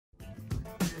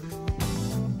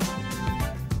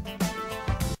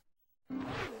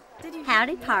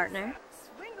Howdy, partner.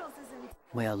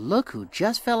 Well, look who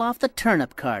just fell off the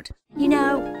turnip cart. You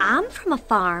know, I'm from a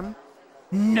farm.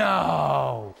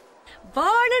 No! Born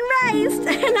and raised,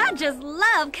 and I just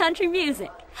love country music.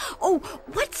 Oh,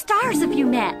 what stars have you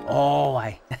met? Oh,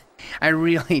 I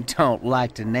really don't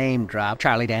like to name drop.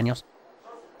 Charlie Daniels.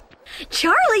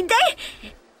 Charlie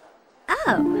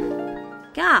Oh,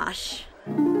 gosh.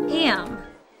 Him.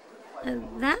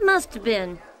 That must have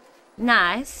been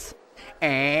nice.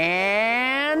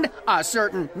 And a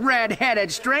certain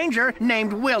red-headed stranger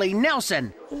named Willie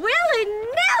Nelson. Willie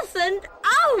Nelson?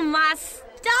 Oh, my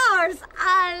stars!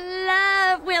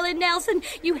 I love Willie Nelson.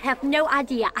 You have no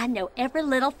idea. I know every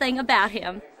little thing about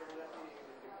him.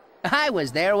 I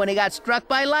was there when he got struck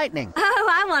by lightning. Oh,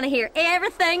 I want to hear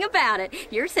everything about it.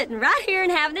 You're sitting right here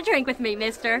and having a drink with me,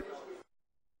 mister.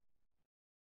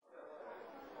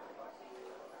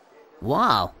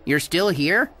 Wow, you're still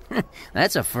here?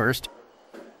 That's a first.